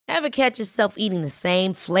Ever catch yourself eating the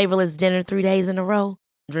same flavorless dinner 3 days in a row?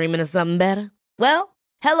 Dreaming of something better? Well,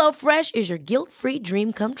 HelloFresh is your guilt-free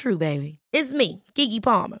dream come true, baby. It's me, Keke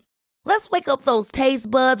Palmer. Let's wake up those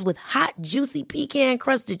taste buds with hot, juicy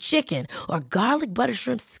pecan-crusted chicken or garlic butter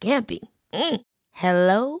shrimp scampi.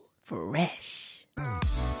 Hello Fresh.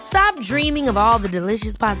 Stop dreaming of all the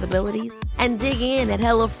delicious possibilities and dig in at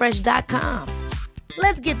HelloFresh.com.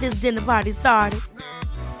 Let's get this dinner party started.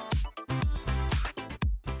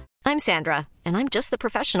 I'm Sandra, and I'm just the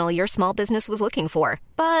professional your small business was looking for.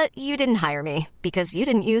 But you didn't hire me because you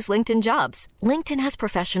didn't use LinkedIn Jobs. LinkedIn has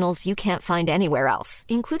professionals you can't find anywhere else,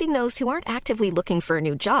 including those who aren't actively looking for a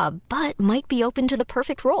new job, but might be open to the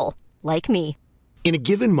perfect role, like me. In a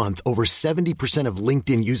given month, over 70% of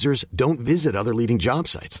LinkedIn users don't visit other leading job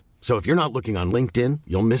sites. So if you're not looking on LinkedIn,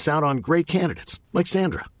 you'll miss out on great candidates like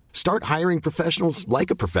Sandra. Start hiring professionals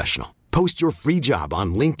like a professional. Post your free job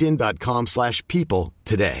on linkedin.com/people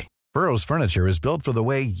today. Burrow's furniture is built for the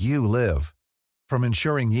way you live. From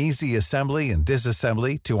ensuring easy assembly and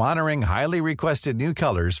disassembly to honoring highly requested new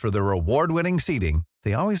colors for their award-winning seating,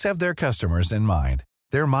 they always have their customers in mind.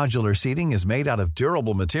 Their modular seating is made out of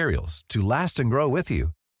durable materials to last and grow with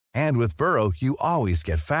you. And with Burrow, you always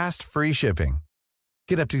get fast, free shipping.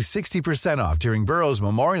 Get up to 60% off during Burrow's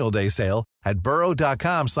Memorial Day sale at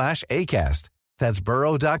burrow.com/ACAST. That's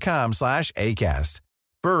burrow.com/ACAST.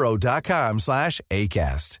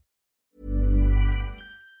 burrow.com/ACAST.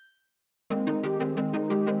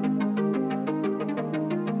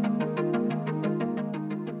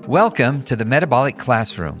 Welcome to the Metabolic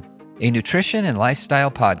Classroom, a nutrition and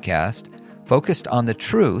lifestyle podcast focused on the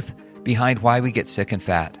truth behind why we get sick and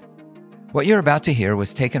fat. What you're about to hear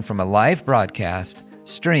was taken from a live broadcast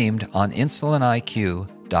streamed on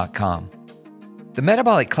InsulinIQ.com. The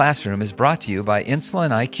Metabolic Classroom is brought to you by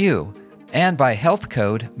Insulin IQ and by Health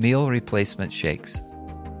Code Meal Replacement Shakes.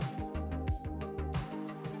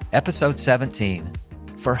 Episode 17,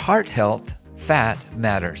 For Heart Health, Fat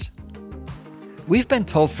Matters. We've been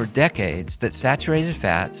told for decades that saturated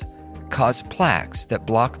fats cause plaques that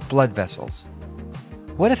block blood vessels.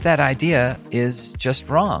 What if that idea is just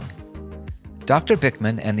wrong? Dr.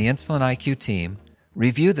 Bickman and the Insulin IQ team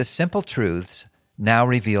review the simple truths now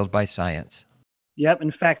revealed by science. Yep.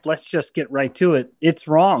 In fact, let's just get right to it. It's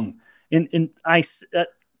wrong.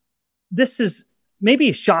 This is maybe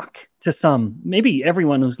a shock to some, maybe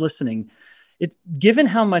everyone who's listening. Given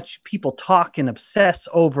how much people talk and obsess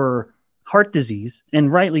over heart disease,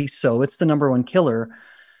 and rightly so, it's the number one killer,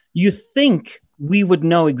 you think we would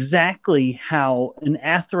know exactly how an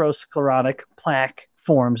atherosclerotic plaque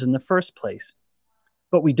forms in the first place,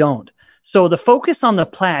 but we don't. So the focus on the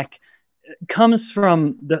plaque comes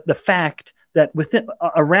from the fact that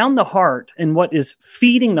around the heart and what is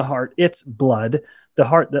feeding the heart, it's blood,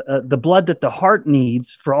 the blood that the heart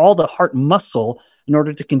needs for all the heart muscle in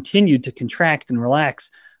order to continue to contract and relax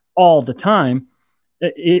all the time.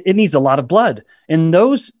 It needs a lot of blood. And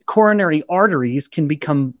those coronary arteries can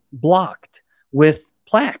become blocked with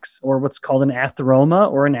plaques, or what's called an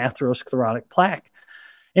atheroma or an atherosclerotic plaque.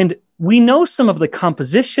 And we know some of the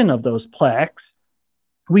composition of those plaques.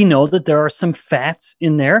 We know that there are some fats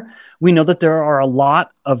in there. We know that there are a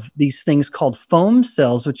lot of these things called foam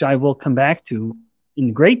cells, which I will come back to in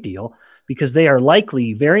a great deal, because they are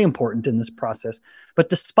likely very important in this process. But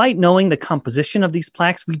despite knowing the composition of these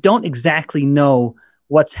plaques, we don't exactly know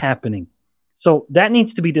what's happening. So that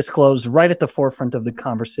needs to be disclosed right at the forefront of the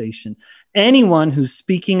conversation. Anyone who's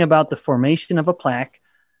speaking about the formation of a plaque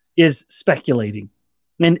is speculating.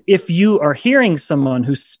 And if you are hearing someone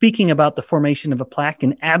who's speaking about the formation of a plaque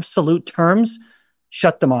in absolute terms,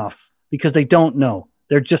 shut them off, because they don't know.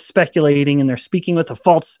 They're just speculating, and they're speaking with a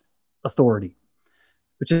false authority,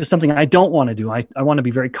 which is something I don't want to do. I want to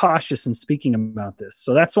be very cautious in speaking about this.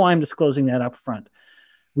 So that's why I'm disclosing that up front.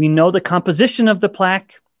 We know the composition of the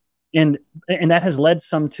plaque, and that has led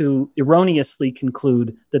some to erroneously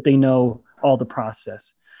conclude that they know all the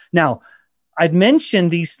process. Now, I'd mentioned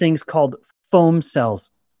these things called foam cells.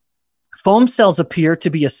 Foam cells appear to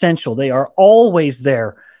be essential. They are always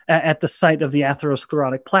there at the site of the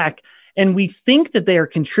atherosclerotic plaque. And we think that they are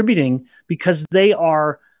contributing because they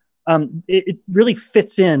are, it really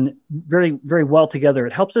fits in very, very well together.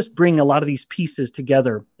 It helps us bring a lot of these pieces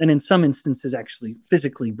together, and in some instances, actually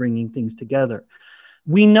physically bringing things together.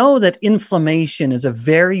 We know that inflammation is a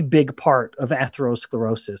very big part of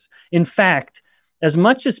atherosclerosis. In fact, as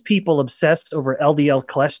much as people obsess over LDL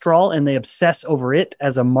cholesterol, and they obsess over it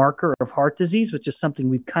as a marker of heart disease, which is something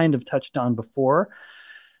we've kind of touched on before,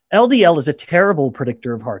 LDL is a terrible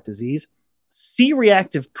predictor of heart disease.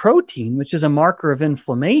 C-reactive protein, which is a marker of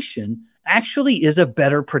inflammation, actually is a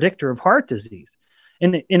better predictor of heart disease.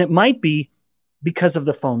 And it might be because of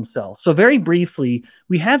the foam cell. So very briefly,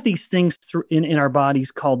 we have these things in our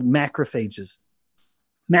bodies called macrophages.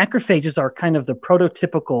 Macrophages are kind of the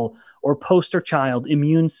prototypical or poster child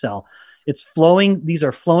immune cell. These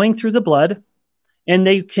are flowing through the blood, and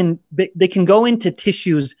they can go into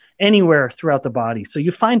tissues anywhere throughout the body. So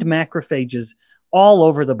you find macrophages all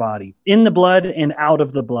over the body, in the blood and out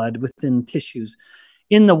of the blood within tissues.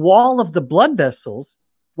 In the wall of the blood vessels,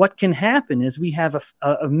 what can happen is we have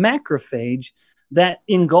a macrophage that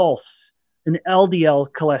engulfs an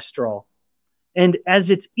LDL cholesterol. And as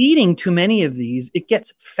it's eating too many of these, it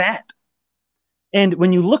gets fat. And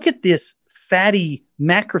when you look at this fatty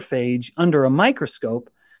macrophage under a microscope,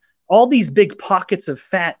 all these big pockets of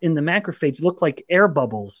fat in the macrophage look like air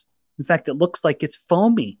bubbles. In fact, it looks like it's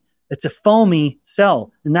foamy. It's a foamy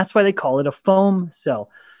cell, and that's why they call it a foam cell.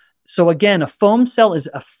 So again, a foam cell is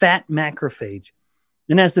a fat macrophage.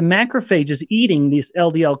 And as the macrophage is eating these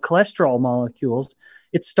LDL cholesterol molecules,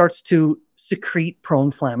 it starts to secrete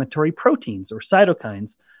pro-inflammatory proteins or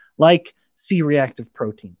cytokines like C-reactive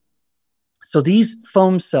protein. So these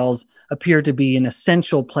foam cells appear to be an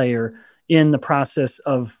essential player in the process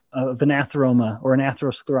of an atheroma or an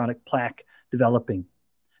atherosclerotic plaque developing.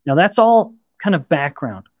 Now that's all kind of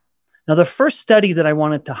background. Now the first study that I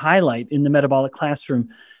wanted to highlight in the metabolic classroom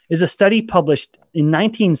is a study published in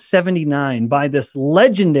 1979 by this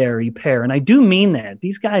legendary pair. And I do mean that.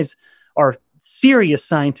 These guys are serious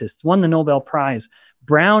scientists, won the Nobel Prize,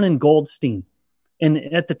 Brown and Goldstein.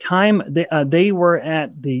 And at the time, they were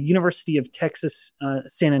at the University of Texas,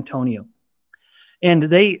 San Antonio.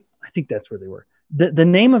 And I think that's where they were. The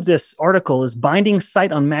name of this article is Binding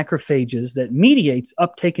Site on Macrophages That Mediates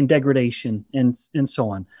Uptake and Degradation, and so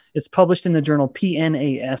on. It's published in the journal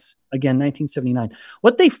PNAS, again, 1979.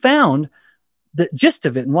 What they found, the gist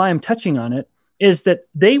of it and why I'm touching on it, is that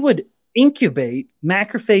they would incubate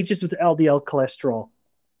macrophages with LDL cholesterol,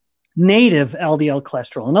 native LDL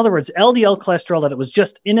cholesterol. In other words, LDL cholesterol that it was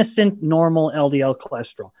just innocent, normal LDL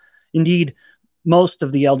cholesterol. Indeed, most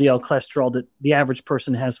of the LDL cholesterol that the average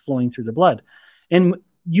person has flowing through the blood. And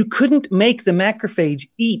you couldn't make the macrophage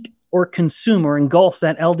eat or consume or engulf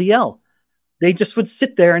that LDL. They just would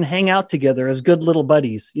sit there and hang out together as good little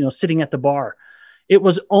buddies, sitting at the bar. It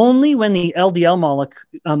was only when the LDL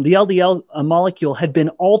molecule had been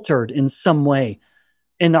altered in some way,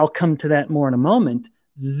 and I'll come to that more in a moment,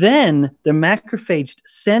 then the macrophage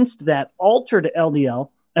sensed that altered LDL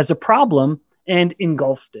as a problem and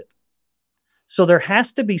engulfed it. So there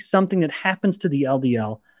has to be something that happens to the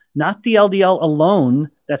LDL, not the LDL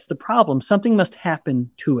alone. That's the problem. Something must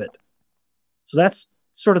happen to it. So that's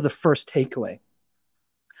sort of the first takeaway.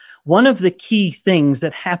 One of the key things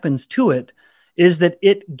that happens to it is that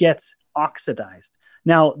it gets oxidized.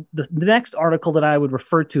 Now, the next article that I would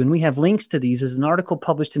refer to, and we have links to these, is an article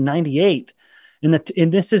published in 98, and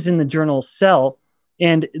this is in the journal Cell,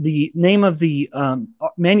 and the name of the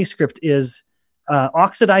manuscript is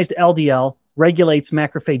Oxidized LDL Regulates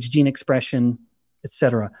Macrophage Gene Expression,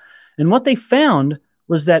 etc. And what they found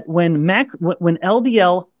was that when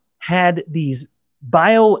LDL had these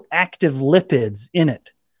bioactive lipids in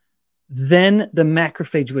it, then the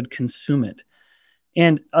macrophage would consume it.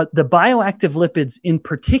 And the bioactive lipids in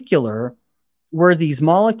particular were these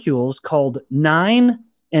molecules called 9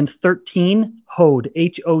 and 13-HODE,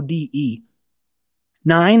 H-O-D-E.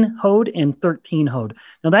 9-HODE and 13-HODE.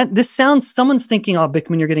 Now this sounds, someone's thinking, oh,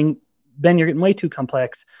 Bickman, you're getting way too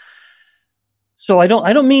complex. So I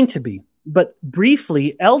don't mean to be, but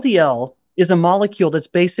briefly, LDL is a molecule that's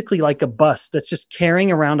basically like a bus that's just carrying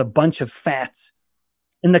around a bunch of fats.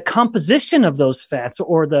 And the composition of those fats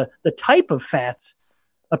or the type of fats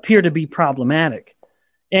appear to be problematic.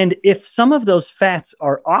 And if some of those fats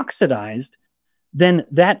are oxidized, then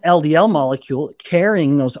that LDL molecule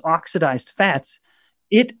carrying those oxidized fats,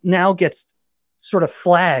 it now gets sort of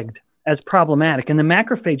flagged as problematic, and the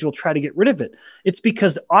macrophage will try to get rid of it. It's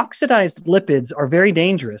because oxidized lipids are very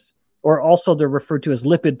dangerous, or also they're referred to as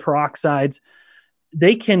lipid peroxides.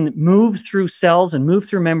 They can move through cells and move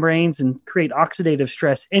through membranes and create oxidative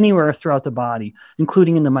stress anywhere throughout the body,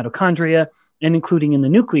 including in the mitochondria and including in the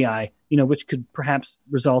nuclei, which could perhaps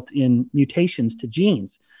result in mutations to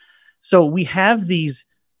genes. So we have these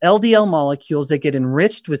LDL molecules that get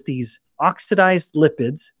enriched with these oxidized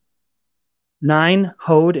lipids,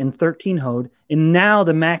 9-HODE and 13-HODE, and now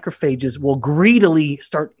the macrophages will greedily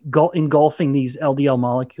start engulfing these LDL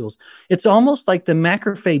molecules. It's almost like the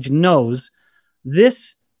macrophage knows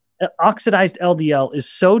this oxidized LDL is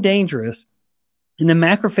so dangerous, and the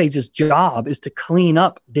macrophage's job is to clean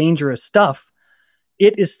up dangerous stuff.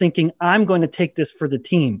 It is thinking, I'm going to take this for the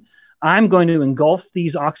team. I'm going to engulf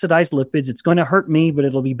these oxidized lipids. It's going to hurt me, but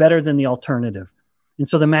it'll be better than the alternative. And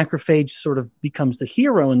so the macrophage sort of becomes the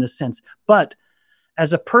hero in this sense. But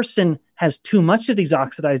as a person has too much of these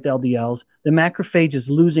oxidized LDLs, the macrophage is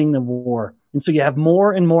losing the war. And so you have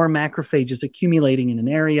more and more macrophages accumulating in an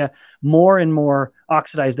area, more and more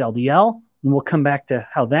oxidized LDL. And we'll come back to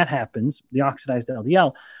how that happens, the oxidized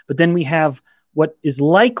LDL. But then we have what is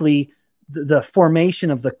likely the formation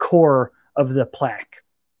of the core of the plaque.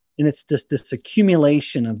 And it's this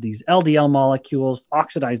accumulation of these LDL molecules,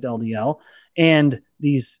 oxidized LDL, and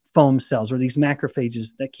these foam cells or these macrophages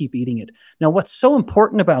that keep eating it. Now, what's so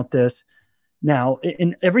important about this now,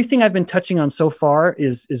 and everything I've been touching on so far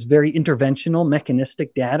is very interventional,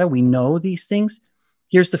 mechanistic data. We know these things.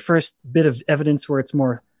 Here's the first bit of evidence where it's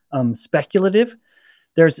more speculative.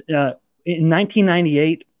 There's in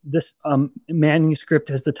 1998, this manuscript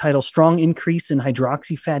has the title "Strong Increase in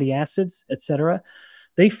Hydroxy Fatty Acids, etc."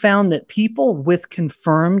 They found that people with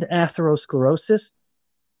confirmed atherosclerosis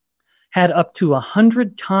had up to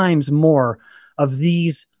 100 times more of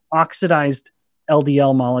these oxidized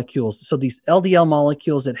LDL molecules. So these LDL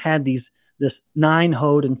molecules that had this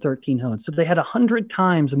 9-hode and 13-hode. So they had 100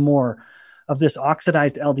 times more of this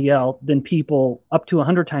oxidized LDL than people, up to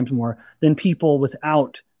 100 times more than people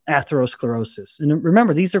without atherosclerosis. And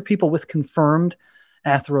remember, these are people with confirmed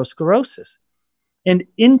atherosclerosis. And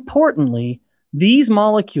importantly, these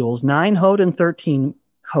molecules, 9-hode and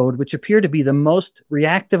 13-hode, which appear to be the most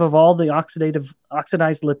reactive of all the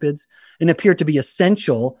oxidized lipids and appear to be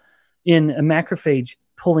essential in a macrophage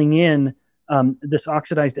pulling in this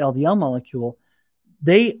oxidized LDL molecule,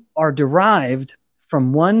 they are derived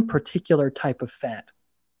from one particular type of fat.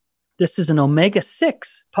 This is an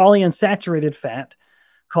omega-6 polyunsaturated fat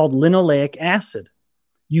called linoleic acid.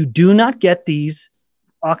 You do not get these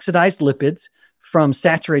oxidized lipids from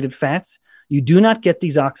saturated fats. You do not get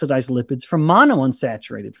these oxidized lipids from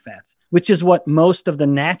monounsaturated fats, which is what most of the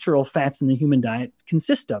natural fats in the human diet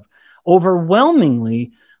consist of.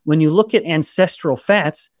 Overwhelmingly, when you look at ancestral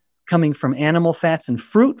fats coming from animal fats and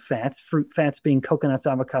fruit fats being coconuts,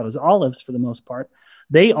 avocados, olives for the most part,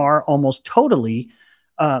 they are almost totally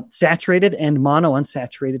saturated and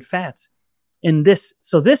monounsaturated fats. And this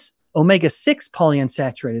omega-6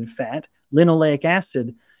 polyunsaturated fat, linoleic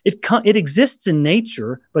acid, it exists in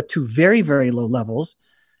nature, but to very, very low levels.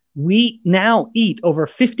 We now eat over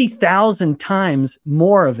 50,000 times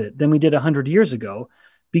more of it than we did 100 years ago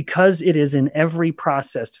because it is in every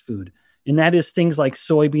processed food. And that is things like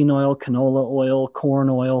soybean oil, canola oil, corn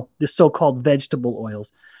oil, the so-called vegetable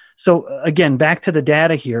oils. So again, back to the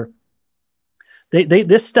data here.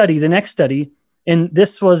 This study, the next study, and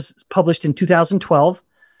this was published in 2012,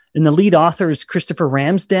 and the lead author is Christopher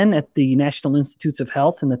Ramsden at the National Institutes of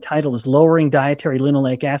Health, and the title is Lowering Dietary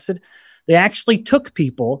Linoleic Acid. They actually took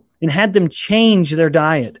people and had them change their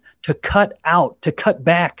diet to cut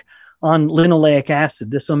back on linoleic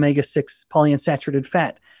acid, this omega-6 polyunsaturated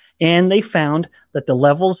fat. And they found that the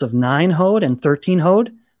levels of 9-hode and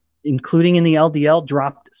 13-hode, including in the LDL,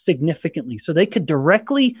 dropped significantly. So they could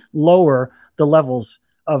directly lower the levels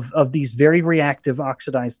of these very reactive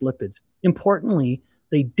oxidized lipids. Importantly,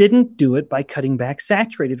 they didn't do it by cutting back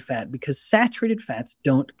saturated fat because saturated fats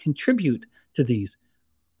don't contribute to these.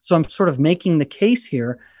 So I'm sort of making the case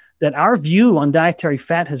here that our view on dietary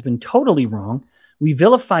fat has been totally wrong. We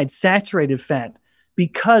vilified saturated fat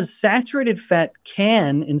because saturated fat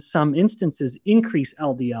can, in some instances, increase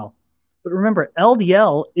LDL. But remember,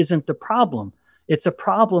 LDL isn't the problem. It's a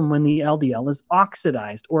problem when the LDL is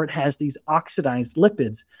oxidized or it has these oxidized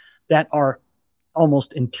lipids that are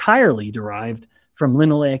almost entirely derived from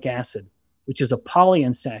linoleic acid, which is a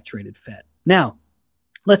polyunsaturated fat. Now,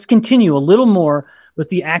 let's continue a little more with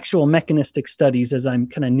the actual mechanistic studies as I'm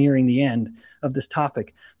kind of nearing the end of this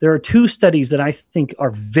topic. There are two studies that I think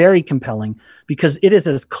are very compelling because it is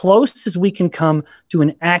as close as we can come to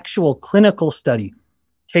an actual clinical study,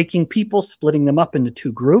 taking people, splitting them up into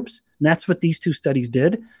two groups. And that's what these two studies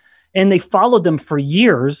did. And they followed them for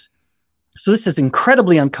years. So this is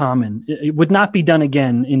incredibly uncommon. It would not be done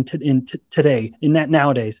again today,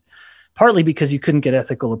 nowadays, partly because you couldn't get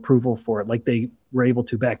ethical approval for it like they were able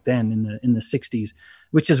to back then in the 60s,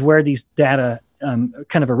 which is where these data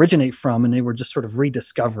kind of originate from, and they were just sort of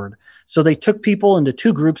rediscovered. So they took people into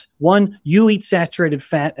two groups. One, you eat saturated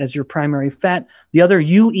fat as your primary fat. The other,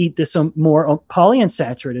 you eat this more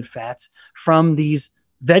polyunsaturated fats from these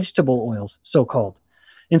vegetable oils, so-called.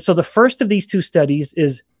 And so the first of these two studies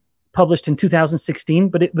is published in 2016,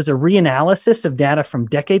 but it was a reanalysis of data from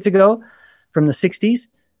decades ago, from the 60s.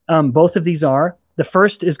 Both of these are. The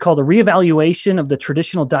first is called a reevaluation of the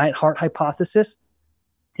traditional diet heart hypothesis.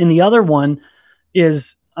 And the other one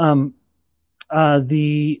is the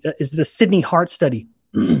Sydney Heart Study,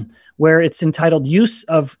 where it's entitled "Use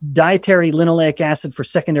of Dietary Linoleic Acid for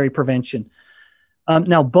Secondary Prevention."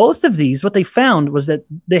 Now, both of these, what they found was that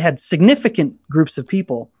they had significant groups of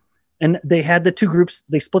people, and they had the two groups.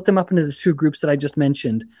 They split them up into the two groups that I just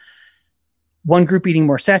mentioned. One group eating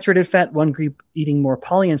more saturated fat, one group eating more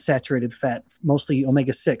polyunsaturated fat, mostly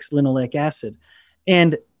omega-6, linoleic acid.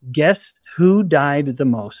 And guess who died the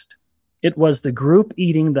most? It was the group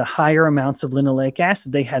eating the higher amounts of linoleic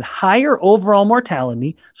acid. They had higher overall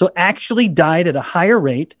mortality, so actually died at a higher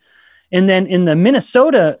rate. And then in the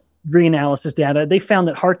Minnesota reanalysis data, they found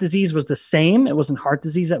that heart disease was the same. It wasn't heart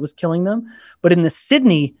disease that was killing them. But in the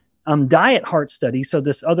Sydney diet heart study, so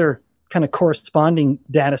this other kind of corresponding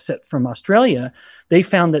data set from Australia, they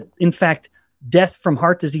found that, in fact, death from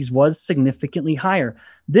heart disease was significantly higher.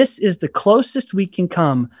 This is the closest we can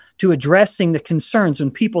come to addressing the concerns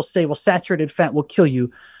when people say, well, saturated fat will kill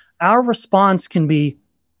you. Our response can be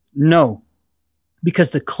no,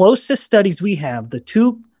 because the closest studies we have, the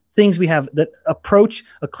two things we have that approach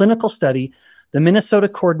a clinical study, the Minnesota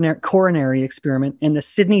coronary experiment and the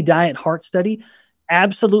Sydney diet heart study,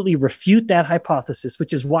 absolutely refute that hypothesis,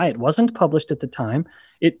 which is why it wasn't published at the time.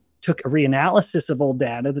 It took a reanalysis of old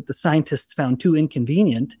data that the scientists found too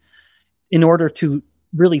inconvenient in order to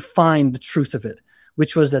really find the truth of it,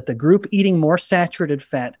 which was that the group eating more saturated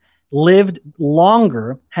fat lived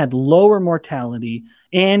longer, had lower mortality,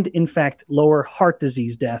 and in fact, lower heart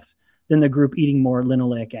disease deaths than the group eating more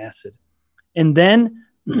linoleic acid. And then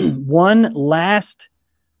one last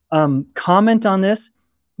comment on this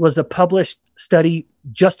was a published study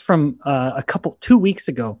just from 2 weeks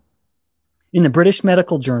ago in the British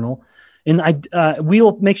Medical Journal. And we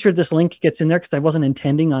will make sure this link gets in there because I wasn't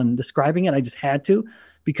intending on describing it. I just had to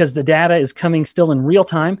because the data is coming still in real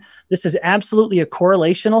time. This is absolutely a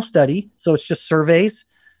correlational study. So it's just surveys.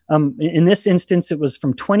 In this instance, it was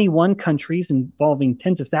from 21 countries involving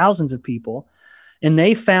tens of thousands of people. And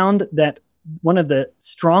they found that one of the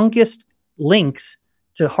strongest links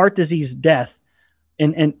to heart disease death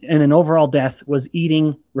and an overall death was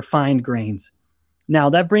eating refined grains. Now,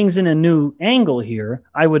 that brings in a new angle here.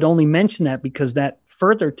 I would only mention that because that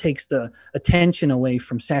further takes the attention away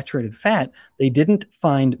from saturated fat. They didn't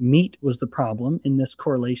find meat was the problem in this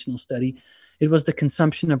correlational study. It was the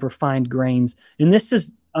consumption of refined grains. And this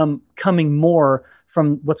is coming more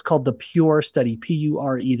from what's called the PURE study,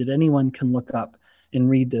 P-U-R-E, that anyone can look up and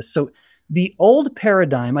read this. So the old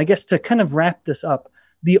paradigm, I guess to kind of wrap this up,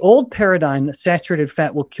 the old paradigm that saturated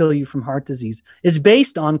fat will kill you from heart disease is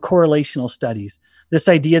based on correlational studies. This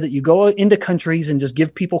idea that you go into countries and just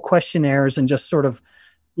give people questionnaires and just sort of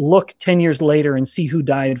look 10 years later and see who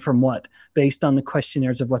died from what based on the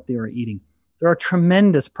questionnaires of what they were eating. There are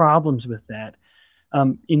tremendous problems with that,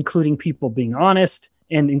 including people being honest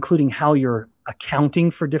and including how you're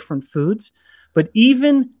accounting for different foods. But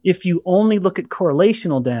even if you only look at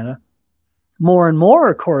correlational data, more and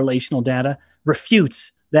more correlational data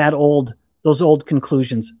refutes those old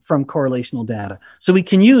conclusions from correlational data. So we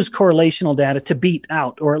can use correlational data to beat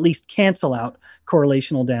out or at least cancel out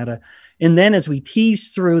correlational data. And then as we tease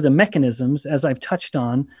through the mechanisms, as I've touched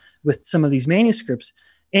on with some of these manuscripts,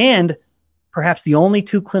 and perhaps the only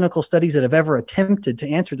two clinical studies that have ever attempted to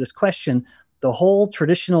answer this question, the whole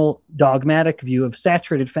traditional dogmatic view of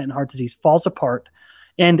saturated fat and heart disease falls apart.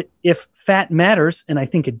 And if fat matters, and I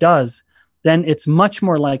think it does, then it's much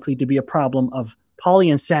more likely to be a problem of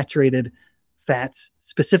polyunsaturated fats,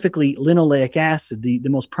 specifically linoleic acid, the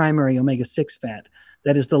most primary omega-6 fat.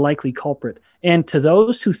 That is the likely culprit. And to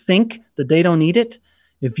those who think that they don't need it,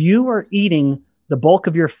 if you are eating the bulk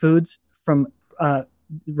of your foods from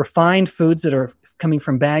refined foods that are coming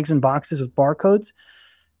from bags and boxes with barcodes,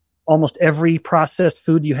 almost every processed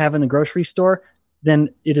food you have in the grocery store, then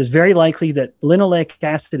it is very likely that linoleic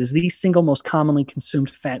acid is the single most commonly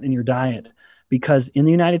consumed fat in your diet. Because in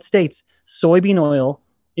the United States, soybean oil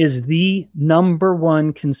is the number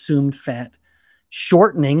one consumed fat.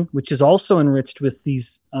 Shortening, which is also enriched with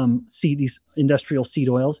these industrial seed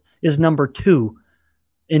oils, is number two.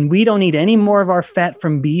 And we don't need any more of our fat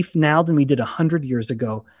from beef now than we did 100 years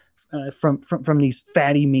ago from these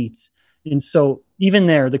fatty meats. And so even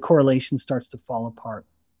there, the correlation starts to fall apart.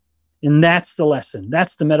 And that's the lesson.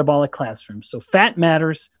 That's the metabolic classroom. So fat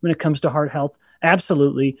matters when it comes to heart health,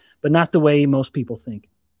 absolutely, but not the way most people think.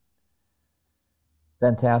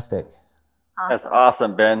 Fantastic. Awesome. That's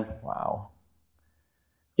awesome, Ben. Wow.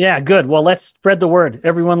 Yeah, good. Well, let's spread the word.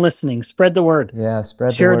 Everyone listening, spread the word. Yeah,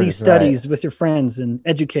 spread the Share word. These studies with your friends and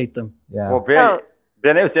educate them. Yeah. Well,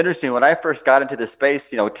 Ben, it was interesting. When I first got into this space,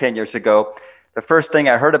 10 years ago, the first thing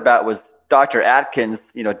I heard about was Dr.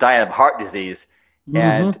 Atkins, dying of heart disease.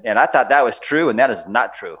 And I thought that was true, and that is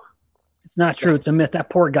not true. It's not true. It's a myth. That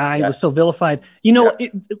poor guy was so vilified.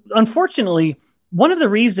 Unfortunately, one of the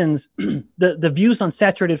reasons the views on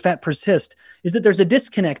saturated fat persist is that there's a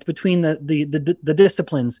disconnect between the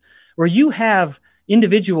disciplines, where you have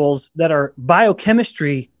individuals that are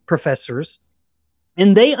biochemistry professors,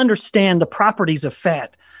 and they understand the properties of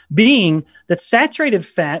fat, being that saturated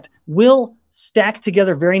fat will stack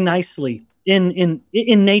together very nicely in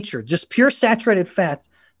nature. Just pure saturated fats,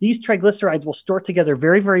 these triglycerides will store together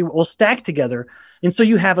will stack together. And so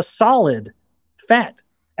you have a solid fat,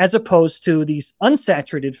 as opposed to these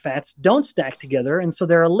unsaturated fats don't stack together. And so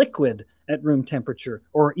they're a liquid at room temperature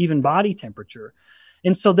or even body temperature.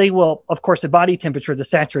 And so they will, of course, at body temperature, the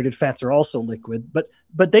saturated fats are also liquid,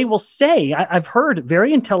 but they will say, I've heard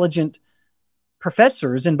very intelligent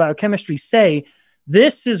professors in biochemistry say,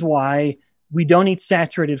 this is why we don't eat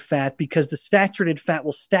saturated fat, because the saturated fat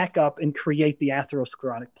will stack up and create the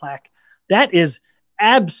atherosclerotic plaque. That is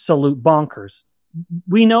absolute bonkers.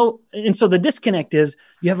 We know, and so the disconnect is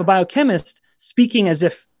you have a biochemist speaking as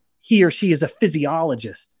if he or she is a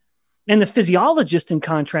physiologist. And the physiologist, in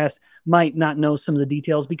contrast, might not know some of the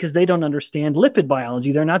details because they don't understand lipid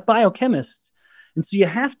biology. They're not biochemists. And so you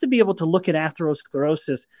have to be able to look at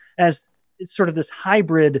atherosclerosis as it's sort of this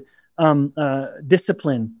hybrid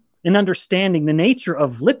discipline, in understanding the nature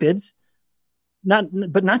of lipids,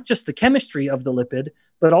 but not just the chemistry of the lipid,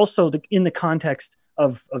 but also in the context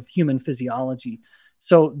of human physiology.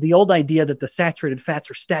 So the old idea that the saturated fats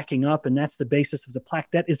are stacking up and that's the basis of the plaque,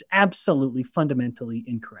 that is absolutely fundamentally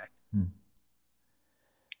incorrect.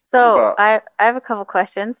 So I have a couple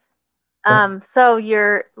questions. So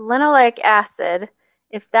your linoleic acid,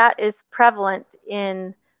 if that is prevalent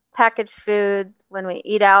in packaged food, when we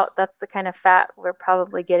eat out, that's the kind of fat we're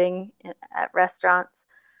probably getting at restaurants.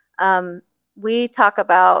 We talk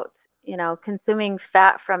about, consuming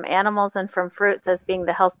fat from animals and from fruits as being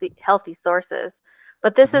the healthy sources.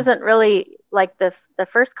 But this isn't really like the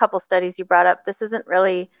first couple studies you brought up. This isn't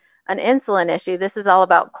really an insulin issue. This is all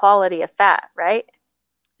about quality of fat, right?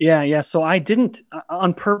 Yeah. So I didn't,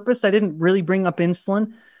 on purpose, I didn't really bring up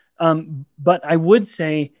insulin. But I would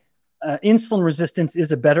say insulin resistance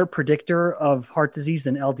is a better predictor of heart disease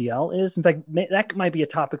than LDL is. In fact, that might be a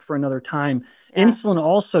topic for another time. Yeah. Insulin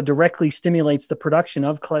also directly stimulates the production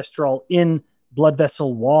of cholesterol in blood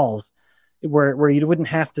vessel walls, where you wouldn't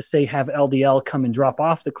have to say have LDL come and drop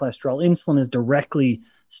off the cholesterol. Insulin is directly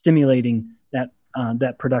stimulating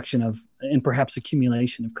that production of, and perhaps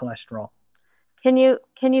accumulation of cholesterol. Can you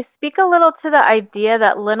speak a little to the idea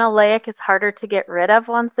that linoleic is harder to get rid of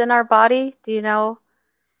once in our body? Do you know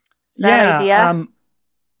that idea?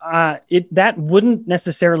 That wouldn't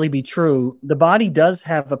necessarily be true. The body does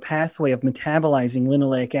have a pathway of metabolizing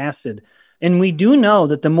linoleic acid. And we do know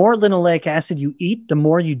that the more linoleic acid you eat, the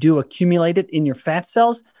more you do accumulate it in your fat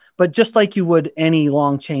cells. But just like you would any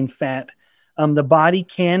long chain fat, the body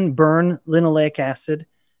can burn linoleic acid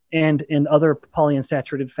and other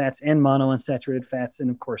polyunsaturated fats and monounsaturated fats, and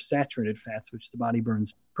of course saturated fats, which the body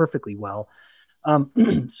burns perfectly well.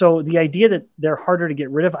 So the idea that they're harder to get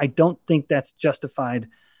rid of, I don't think that's justified.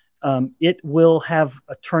 It will have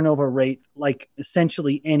a turnover rate like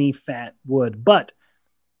essentially any fat would. But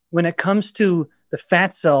when it comes to the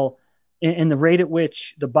fat cell and the rate at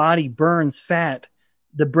which the body burns fat,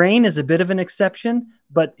 the brain is a bit of an exception.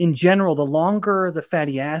 But in general, the longer the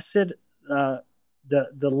fatty acid, the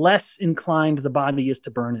less inclined the body is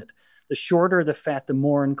to burn it. The shorter the fat, the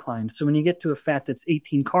more inclined. So when you get to a fat that's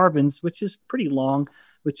 18 carbons, which is pretty long,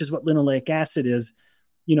 which is what linoleic acid is,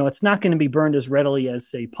 it's not going to be burned as readily as,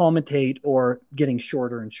 say, palmitate or getting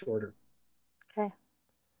shorter and shorter. Okay.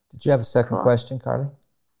 Did you have a second question, Carly?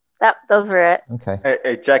 Those were it. Okay.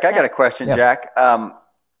 Hey, Jack, I got a question, Jack.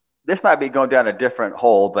 This might be going down a different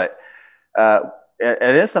hole, but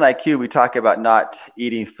at Instant IQ, we talk about not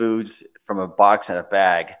eating foods from a box and a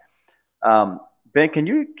bag. Ben, can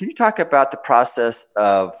you talk about the process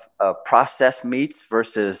of processed meats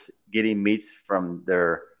versus getting meats from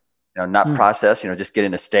their, not processed, just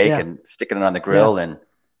getting a steak and sticking it on the grill and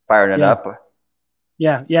firing it up?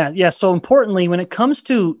 Yeah. So importantly, when it comes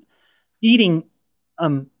to eating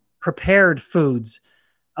prepared foods,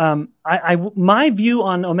 my view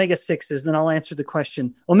on omega-6 is, then I'll answer the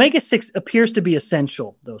question. Omega-6 appears to be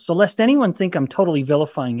essential, though. So lest anyone think I'm totally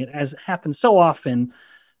vilifying it, as happens so often.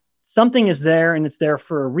 Something is there, and it's there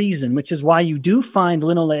for a reason, which is why you do find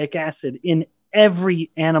linoleic acid in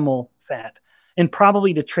every animal fat, and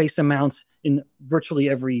probably to trace amounts in virtually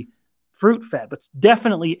every fruit fat. But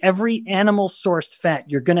definitely every animal-sourced fat,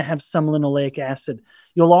 you're going to have some linoleic acid.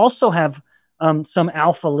 You'll also have some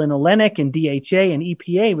alpha-linolenic and DHA and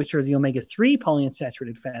EPA, which are the omega-3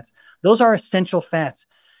 polyunsaturated fats. Those are essential fats.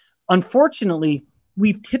 Unfortunately,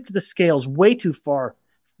 we've tipped the scales way too far.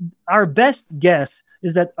 Our best guess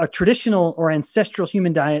is that a traditional or ancestral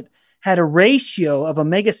human diet had a ratio of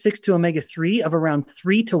omega-6 to omega-3 of around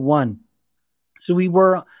 3-1. So we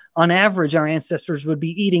were, on average, our ancestors would be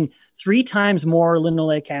eating 3 times more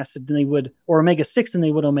linoleic acid than they would, or omega-6 than they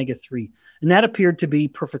would omega-3. And that appeared to be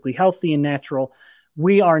perfectly healthy and natural.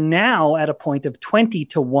 We are now at a point of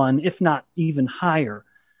 20-1, if not even higher.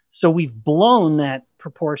 So we've blown that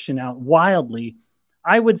proportion out wildly.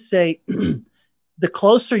 I would say the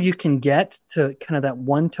closer you can get to kind of that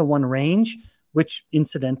 1-to-1 range, which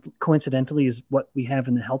coincidentally is what we have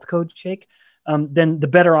in the health code shake, then the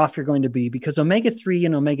better off you're going to be, because omega-3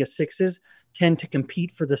 and omega-6s tend to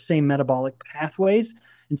compete for the same metabolic pathways.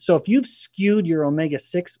 And so if you've skewed your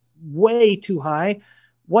omega-6 way too high,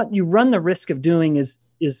 what you run the risk of doing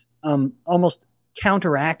is almost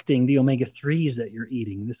counteracting the omega-3s that you're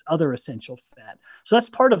eating, this other essential fat. So that's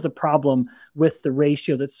part of the problem with the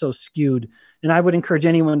ratio that's so skewed. And I would encourage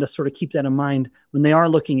anyone to sort of keep that in mind when they are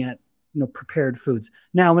looking at prepared foods.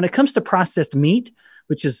 Now, when it comes to processed meat,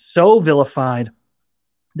 which is so vilified,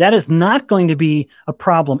 that is not going to be a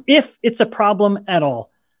problem, if it's a problem at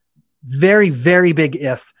all. Very, very big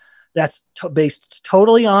if. That's based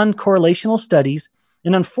totally on correlational studies.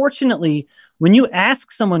 And unfortunately, when you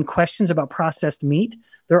ask someone questions about processed meat,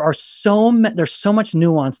 there's so much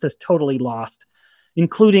nuance that's totally lost,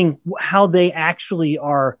 including how they actually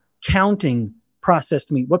are counting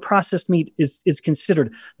processed meat, what processed meat is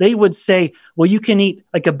considered. They would say, well, you can eat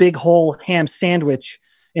like a big whole ham sandwich,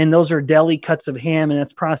 and those are deli cuts of ham, and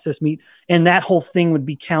that's processed meat. And that whole thing would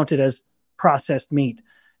be counted as processed meat.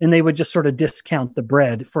 And they would just sort of discount the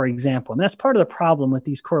bread, for example. And that's part of the problem with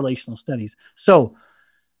these correlational studies. So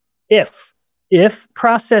if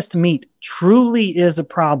processed meat truly is a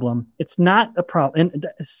problem, it's not a problem. And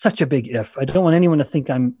it's such a big if. I don't want anyone to think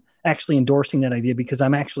I'm actually endorsing that idea, because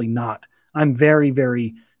I'm actually not. I'm very,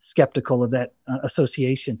 very skeptical of that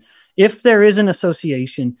association. If there is an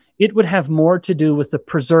association, it would have more to do with the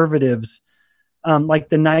preservatives, like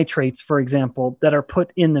the nitrates, for example, that are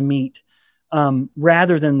put in the meat,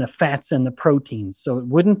 rather than the fats and the proteins. So it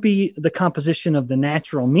wouldn't be the composition of the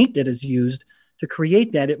natural meat that is used to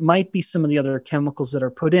create that. It might be some of the other chemicals that are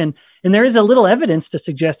put in. And there is a little evidence to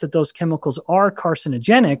suggest that those chemicals are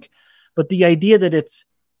carcinogenic, but the idea that it's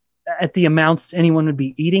at the amounts anyone would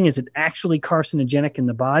be eating, is it actually carcinogenic in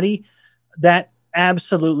the body? That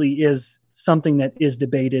absolutely is something that is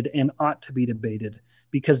debated and ought to be debated,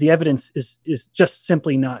 because the evidence is just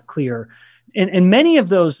simply not clear. And many of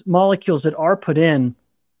those molecules that are put in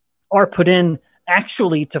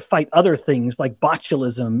actually to fight other things like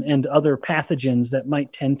botulism and other pathogens that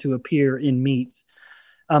might tend to appear in meats,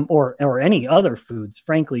 or any other foods,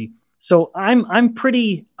 frankly. So I'm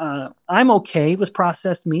okay with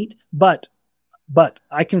processed meat, but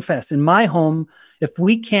I confess, in my home, if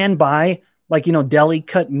we can buy deli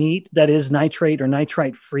cut meat that is nitrate or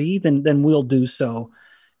nitrite free, then we'll do so,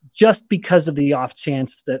 just because of the off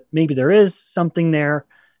chance that maybe there is something there.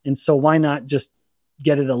 And so why not just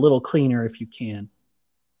get it a little cleaner if you can?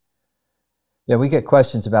 Yeah, we get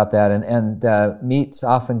questions about that, and meats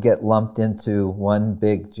often get lumped into one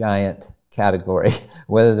big giant category,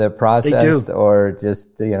 whether they're processed or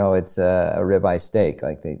just it's a ribeye steak,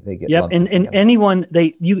 like they get lumped and together. Anyone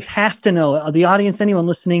you have to know, the audience, anyone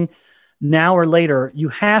listening now or later, you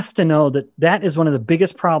have to know that is one of the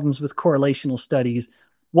biggest problems with correlational studies.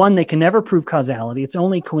 One, they can never prove causality, it's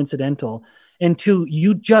only coincidental. And two,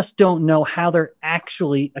 you just don't know how they're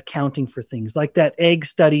actually accounting for things, like that egg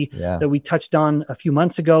study that we touched on a few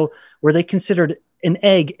months ago, where they considered an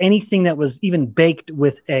egg anything that was even baked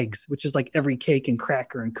with eggs, which is like every cake and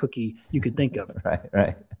cracker and cookie you could think of.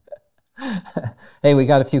 Right. Hey, we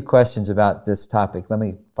got a few questions about this topic. Let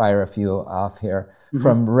me fire a few off here. Mm-hmm.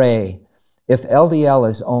 From Ray: if LDL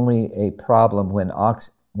is only a problem when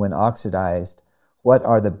oxidized, what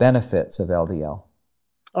are the benefits of LDL?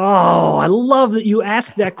 Oh, I love that you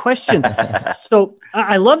asked that question. So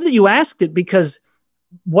I love that you asked it, because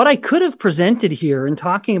what I could have presented here in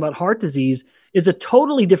talking about heart disease is a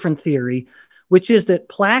totally different theory, which is that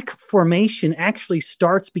plaque formation actually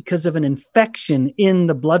starts because of an infection in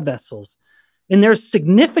the blood vessels. And there's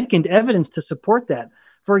significant evidence to support that.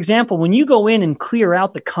 For example, when you go in and clear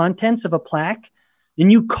out the contents of a plaque and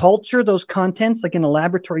you culture those contents, like in a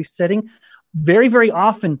laboratory setting, very, very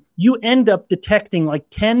often you end up detecting like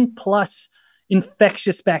 10 plus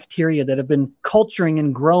infectious bacteria that have been culturing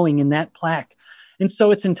and growing in that plaque. And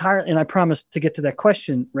so it's entirely, and I promise to get to that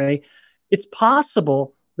question, Ray, it's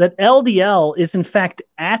possible that LDL is in fact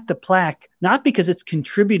at the plaque, not because it's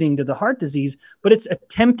contributing to the heart disease, but it's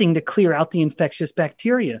attempting to clear out the infectious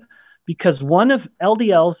bacteria. Because one of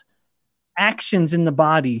LDL's actions in the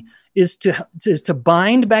body is to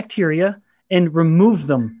bind bacteria and remove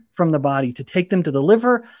them from the body, to take them to the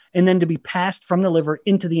liver and then to be passed from the liver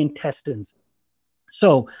into the intestines.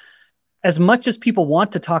 So as much as people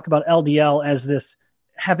want to talk about LDL as this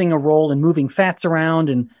having a role in moving fats around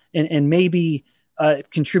and maybe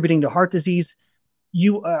contributing to heart disease,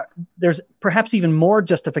 there's perhaps even more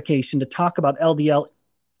justification to talk about LDL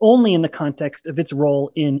only in the context of its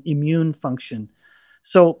role in immune function.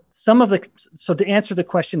 So to answer the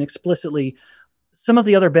question explicitly, some of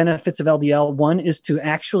the other benefits of LDL, one is to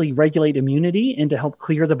actually regulate immunity and to help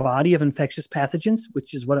clear the body of infectious pathogens,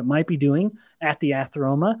 which is what it might be doing at the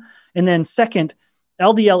atheroma. And then second,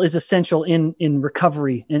 LDL is essential in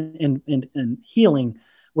recovery and healing,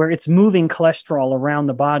 where it's moving cholesterol around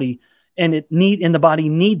the body, and the body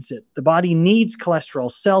needs it. The body needs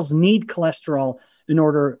cholesterol. Cells need cholesterol in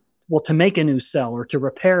order, to make a new cell or to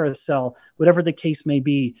repair a cell, whatever the case may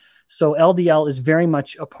be. So LDL is very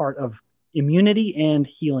much a part of immunity and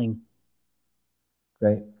healing.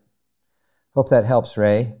 Great. Hope that helps,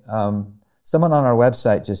 Ray. Someone on our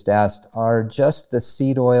website just asked, are just the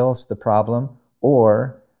seed oils the problem,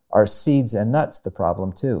 or are seeds and nuts the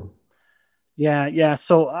problem too? Yeah.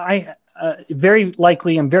 So I very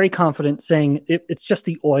likely, I'm very confident saying it's just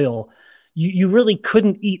the oil. You really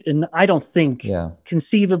couldn't eat, and I don't think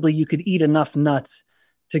conceivably you could eat enough nuts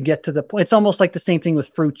to get to the point. It's almost like the same thing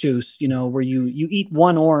with fruit juice, where you eat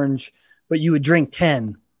one orange, but you would drink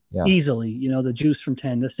 10 easily, the juice from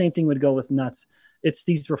 10. The same thing would go with nuts. It's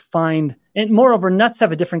these refined, and moreover, nuts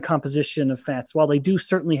have a different composition of fats. While they do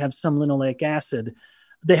certainly have some linoleic acid,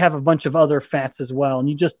 they have a bunch of other fats as well. And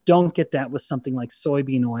you just don't get that with something like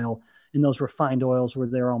soybean oil and those refined oils where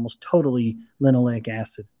they're almost totally linoleic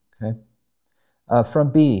acid. Okay.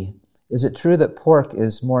 From B, is it true that pork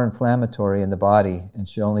is more inflammatory in the body and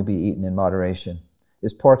should only be eaten in moderation?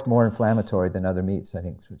 Is pork more inflammatory than other meats, I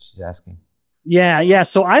think is what she's asking. Yeah.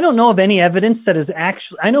 So I don't know of any evidence that is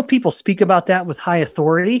actually, I know people speak about that with high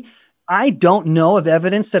authority. I don't know of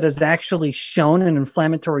evidence that has actually shown an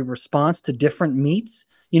inflammatory response to different meats,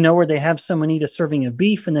 where they have someone eat a serving of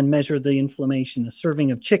beef and then measure the inflammation, a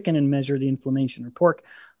serving of chicken and measure the inflammation, or pork.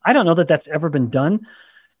 I don't know that that's ever been done.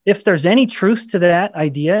 If there's any truth to that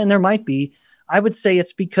idea, and there might be, I would say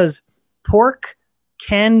it's because pork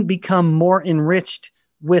can become more enriched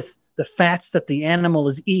with the fats that the animal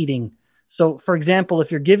is eating. So, for example, if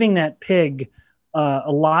you're giving that pig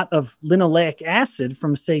a lot of linoleic acid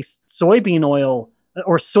from, say, soybean oil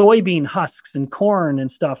or soybean husks and corn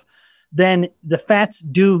and stuff, then the fats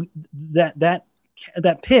do that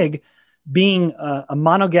pig being a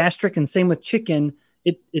monogastric, and same with chicken,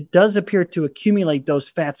 it does appear to accumulate those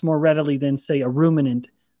fats more readily than, say, a ruminant,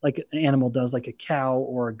 like an animal does, like a cow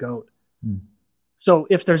or a goat. So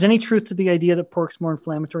if there's any truth to the idea that pork's more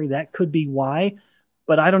inflammatory, that could be why,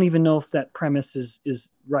 but I don't even know if that premise is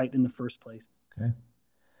right in the first place.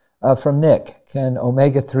 Okay. From Nick, can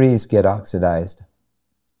omega-3s get oxidized?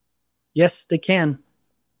 Yes, they can.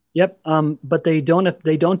 Yep, but they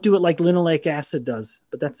don't do it like linoleic acid does.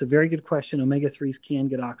 But that's a very good question. Omega-3s can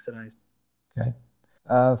get oxidized. Okay.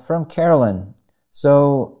 From Carolyn,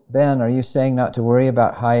 so Ben, are you saying not to worry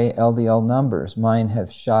about high LDL numbers? Mine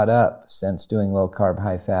have shot up since doing low carb,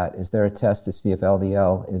 high fat. Is there a test to see if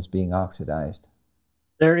LDL is being oxidized?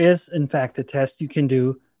 There is, in fact, a test you can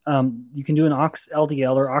do. You can do an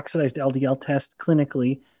LDL or oxidized LDL test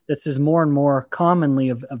clinically. This is more and more commonly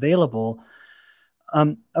available.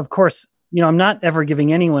 Of course, I'm not ever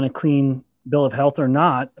giving anyone a clean bill of health or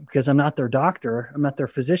not, because I'm not their doctor. I'm not their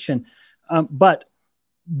physician. But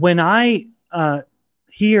when I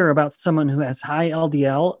hear about someone who has high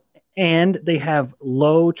LDL and they have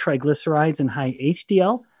low triglycerides and high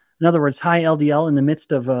HDL, in other words, high LDL in the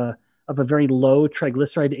midst of a very low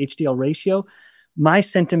triglyceride to HDL ratio, my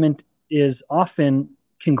sentiment is often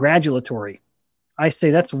congratulatory. I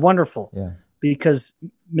say that's wonderful. Yeah. Because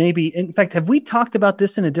maybe, in fact, have we talked about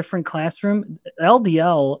this in a different classroom?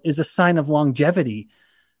 LDL is a sign of longevity.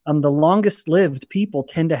 The longest lived people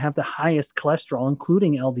tend to have the highest cholesterol,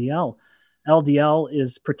 including LDL. LDL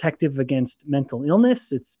is protective against mental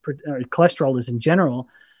illness. Cholesterol is in general,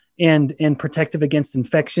 and protective against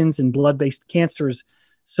infections and blood-based cancers.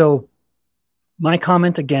 So my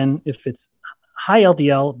comment again, if it's high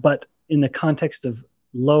LDL, but in the context of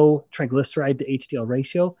low triglyceride to HDL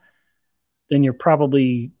ratio, then you're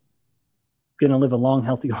probably going to live a long,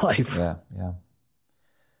 healthy life. Yeah.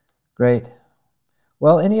 Great.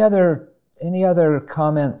 Well, any other Any other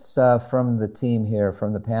comments from the team here,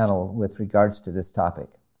 from the panel, with regards to this topic?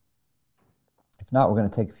 If not, we're going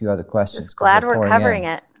to take a few other questions. Just glad we're covering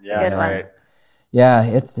it. Yeah, that's right.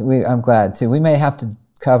 Yeah, I'm glad too. We may have to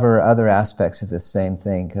cover other aspects of this same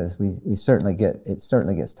thing because it certainly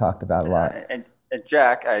gets talked about a lot. And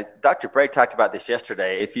Jack, Dr. Brake talked about this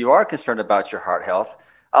yesterday. If you are concerned about your heart health,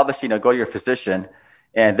 obviously, go to your physician,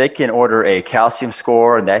 and they can order a calcium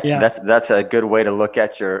score, and that's a good way to look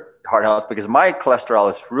at your heart health, because my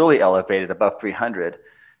cholesterol is really elevated above 300,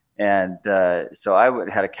 and so I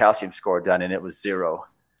had a calcium score done, and it was 0.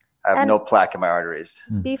 I have no plaque in my arteries.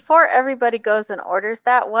 Before everybody goes and orders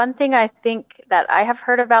that, one thing I think that I have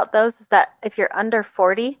heard about those is that if you're under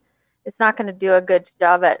 40, it's not going to do a good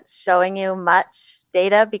job at showing you much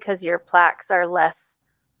data because your plaques are less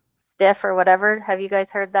stiff or whatever. Have you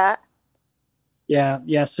guys heard that?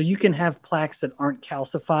 Yeah. So you can have plaques that aren't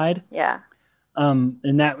calcified. Yeah.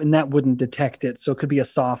 And that wouldn't detect it. So it could be a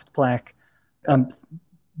soft plaque.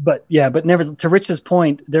 But never, to Rich's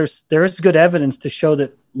point, there is good evidence to show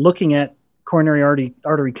that looking at coronary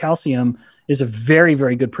artery calcium is a very,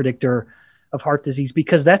 very good predictor of heart disease,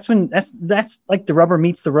 because that's like the rubber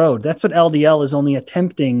meets the road. That's what LDL is only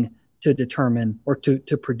attempting to determine or to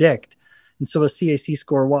predict. And so a CAC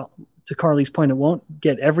score, well, to Carly's point, it won't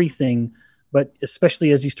get everything, but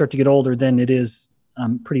especially as you start to get older, then it is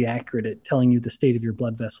pretty accurate at telling you the state of your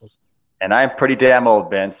blood vessels. And I'm pretty damn old,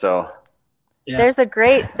 Ben, so... Yeah. There's a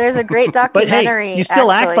great documentary. But hey, you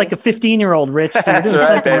still act like a 15-year-old, Rich. So you're doing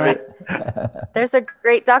something right. There's a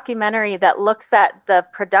great documentary that looks at the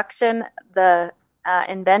production, the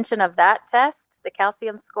invention of that test, the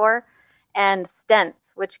calcium score, and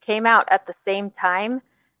stents, which came out at the same time.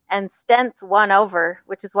 And stents won over,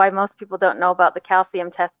 which is why most people don't know about the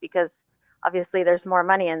calcium test, because obviously there's more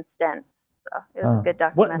money in stents. So it was a good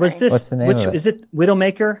documentary. What was this? What's the name of it? Is it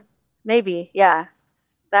Widowmaker? Maybe, yeah.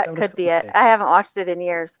 That could be it. I haven't watched it in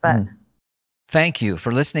years, but... Thank you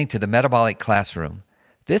for listening to the Metabolic Classroom.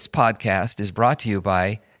 This podcast is brought to you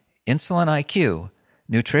by Insulin IQ,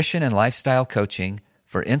 nutrition and lifestyle coaching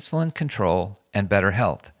for insulin control and better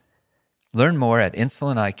health. Learn more at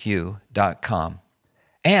insuliniq.com.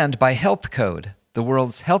 And by Health Code, the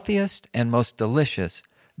world's healthiest and most delicious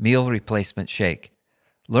meal replacement shake.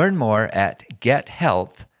 Learn more at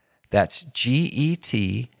GetHealth, that's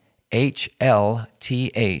GetHLTH.com.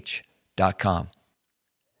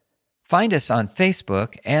 Find us on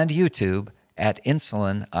Facebook and YouTube at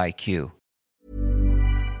Insulin IQ.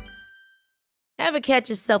 Ever catch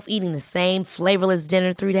yourself eating the same flavorless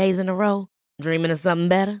dinner 3 days in a row? Dreaming of something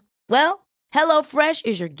better? Well, HelloFresh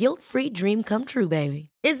is your guilt-free dream come true, baby.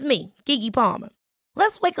 It's me, Keke Palmer.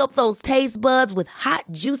 Let's wake up those taste buds with hot,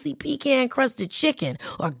 juicy pecan-crusted chicken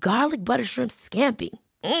or garlic butter shrimp scampi.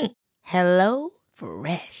 Hello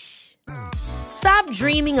Fresh. Stop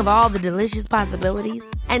dreaming of all the delicious possibilities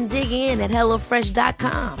and dig in at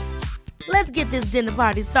HelloFresh.com. Let's get this dinner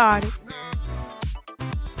party started.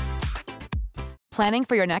 Planning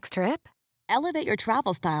for your next trip? Elevate your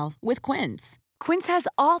travel style with Quince. Quince has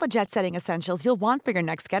all the jet-setting essentials you'll want for your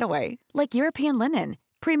next getaway, like European linen,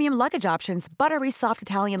 premium luggage options, buttery soft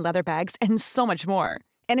Italian leather bags, and so much more.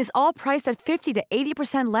 And is all priced at 50 to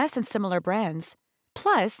 80% less than similar brands.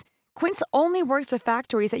 Plus, Quince only works with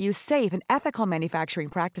factories that use safe and ethical manufacturing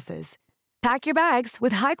practices. Pack your bags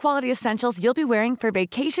with high-quality essentials you'll be wearing for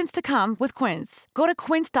vacations to come with Quince. Go to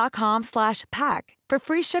quince.com/pack for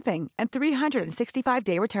free shipping and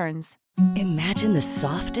 365-day returns. Imagine the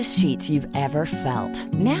softest sheets you've ever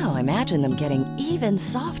felt. Now imagine them getting even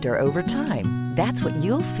softer over time. That's what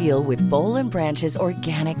you'll feel with Boll & Branch's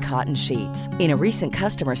organic cotton sheets. In a recent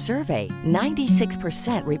customer survey,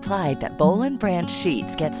 96% replied that Boll & Branch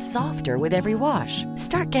sheets get softer with every wash.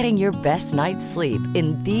 Start getting your best night's sleep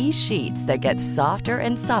in these sheets that get softer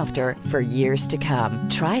and softer for years to come.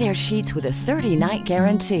 Try their sheets with a 30-night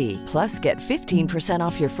guarantee. Plus, get 15%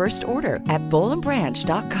 off your first order at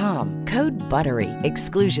bollandbranch.com. Code BUTTERY.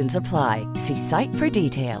 Exclusions apply. See site for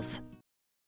details.